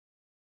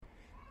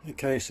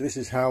Okay, so this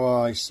is how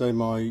I sow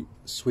my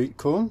sweet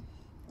corn.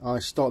 I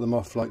start them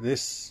off like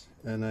this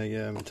in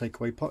a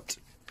takeaway pot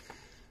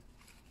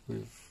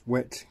with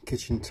wet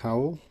kitchen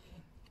towel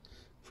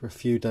for a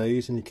few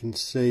days, and you can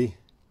see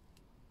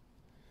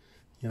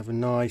you have a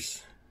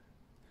nice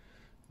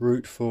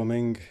root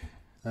forming,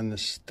 and the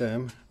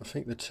stem, I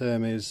think the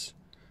term is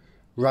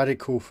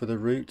radical for the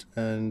root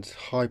and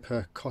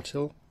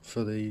hypercotyl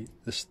for the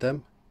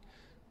stem,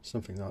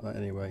 something like that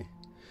anyway.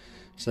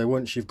 So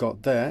once you've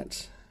got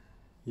that,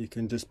 you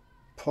can just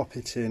pop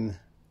it in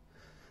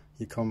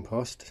your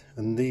compost,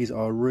 and these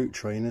are root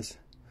trainers.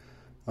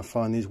 I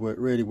find these work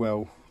really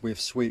well with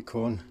sweet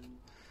corn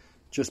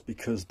just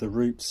because the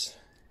roots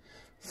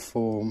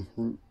form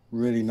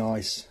really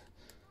nice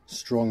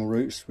strong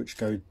roots which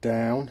go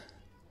down,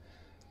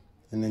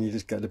 and then you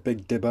just get a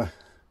big dib a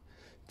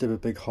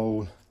big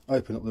hole,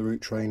 open up the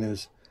root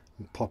trainers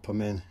and pop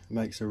them in. It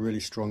makes a really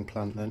strong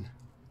plant then.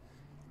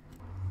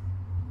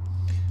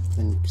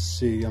 And you can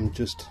see I'm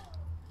just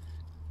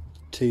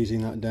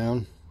teasing that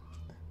down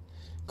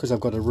because I've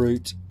got a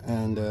root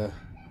and a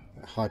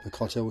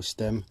hypercotyl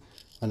stem.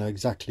 I know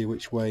exactly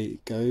which way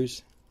it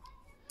goes.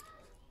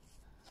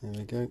 There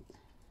we go.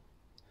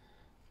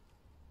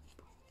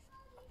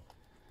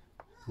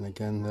 And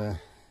again there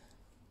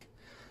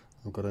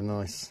I've got a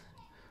nice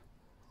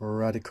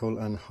radical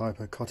and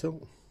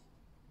hypercotyl.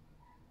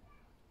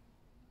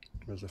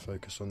 Where's the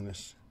focus on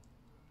this?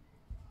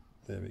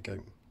 There we go.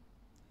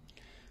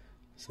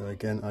 So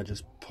again I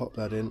just pop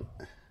that in,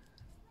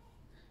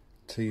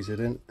 tease it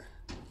in,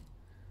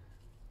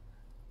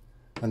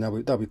 and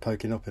they'll be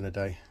poking up in a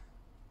day.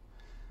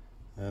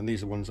 And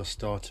these are ones I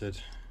started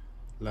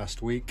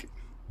last week.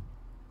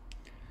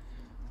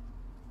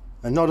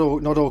 And not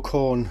all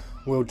corn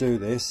will do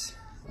this.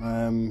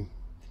 You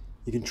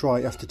can try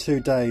it after 2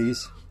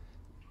 days.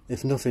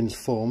 If nothing's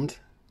formed,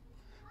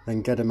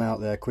 then get them out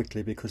there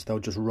quickly because they'll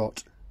just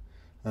rot,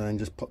 and then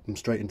just put them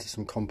straight into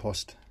some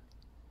compost.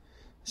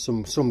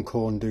 Some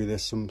corn do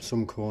this,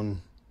 some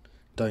corn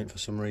don't for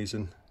some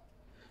reason.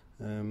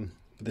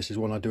 This is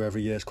one I do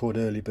every year. It's called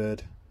Early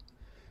Bird.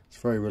 It's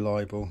very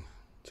reliable.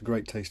 It's a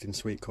great tasting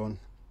sweet corn.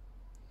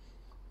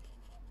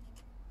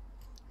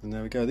 And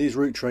there we go. These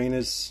root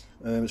trainers,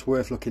 it's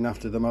worth looking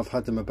after them. I've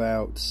had them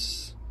about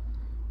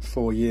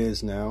 4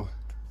 years now,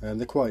 and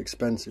they're quite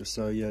expensive,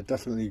 so yeah,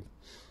 definitely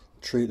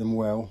treat them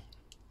well.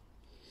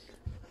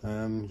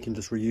 You can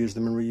just reuse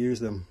them and reuse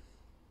them.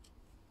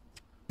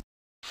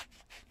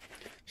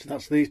 So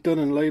that's these done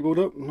and labelled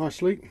up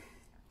nicely.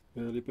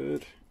 Early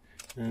Bird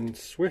and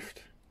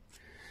Swift.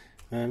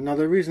 Now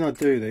the reason I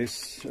do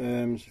this,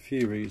 there's a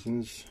few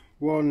reasons.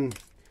 One,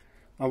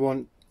 I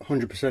want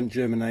 100%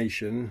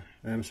 germination,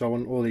 so I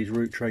want all these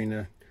root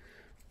trainer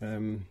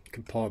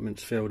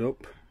compartments filled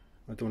up.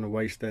 I don't want to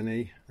waste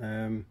any.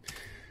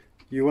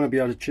 You want to be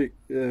able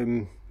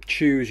to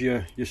choose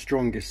your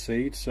strongest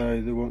seeds,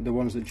 so the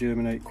ones that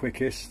germinate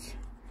quickest.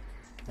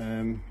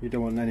 You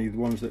don't want any of the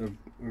ones that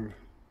are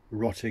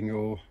rotting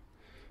or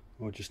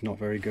just not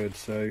very good,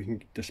 so you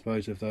can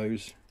dispose of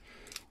those.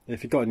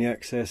 If you've got any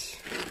excess,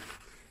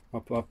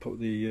 I'll put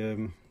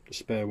the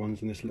spare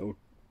ones in this little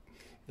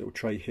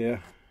tray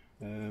here.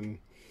 I'm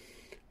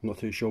not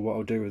too sure what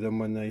I'll do with them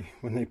when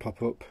they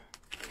pop up,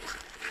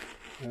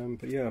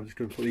 but yeah, I'm just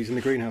going to put these in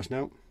the greenhouse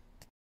now.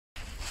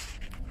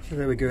 So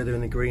there we go, they're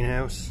in the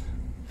greenhouse.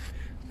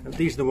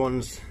 These are the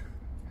ones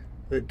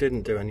that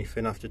didn't do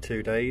anything after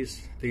 2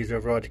 days. These are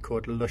a variety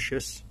called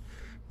Luscious.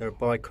 They're a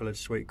bicoloured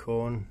sweet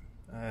corn,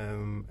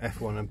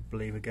 F1 I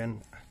believe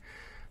again.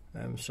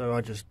 So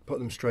I just put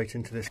them straight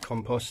into this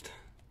compost,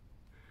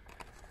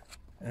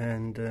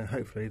 and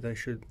hopefully they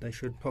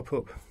should pop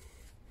up.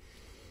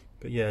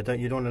 But yeah,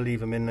 you don't want to leave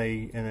them in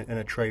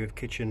a tray with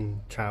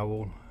kitchen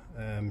towel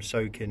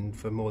soaking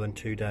for more than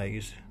 2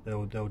 days.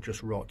 They'll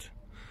just rot.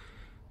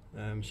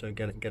 So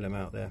get them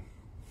out there.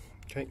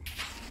 Okay.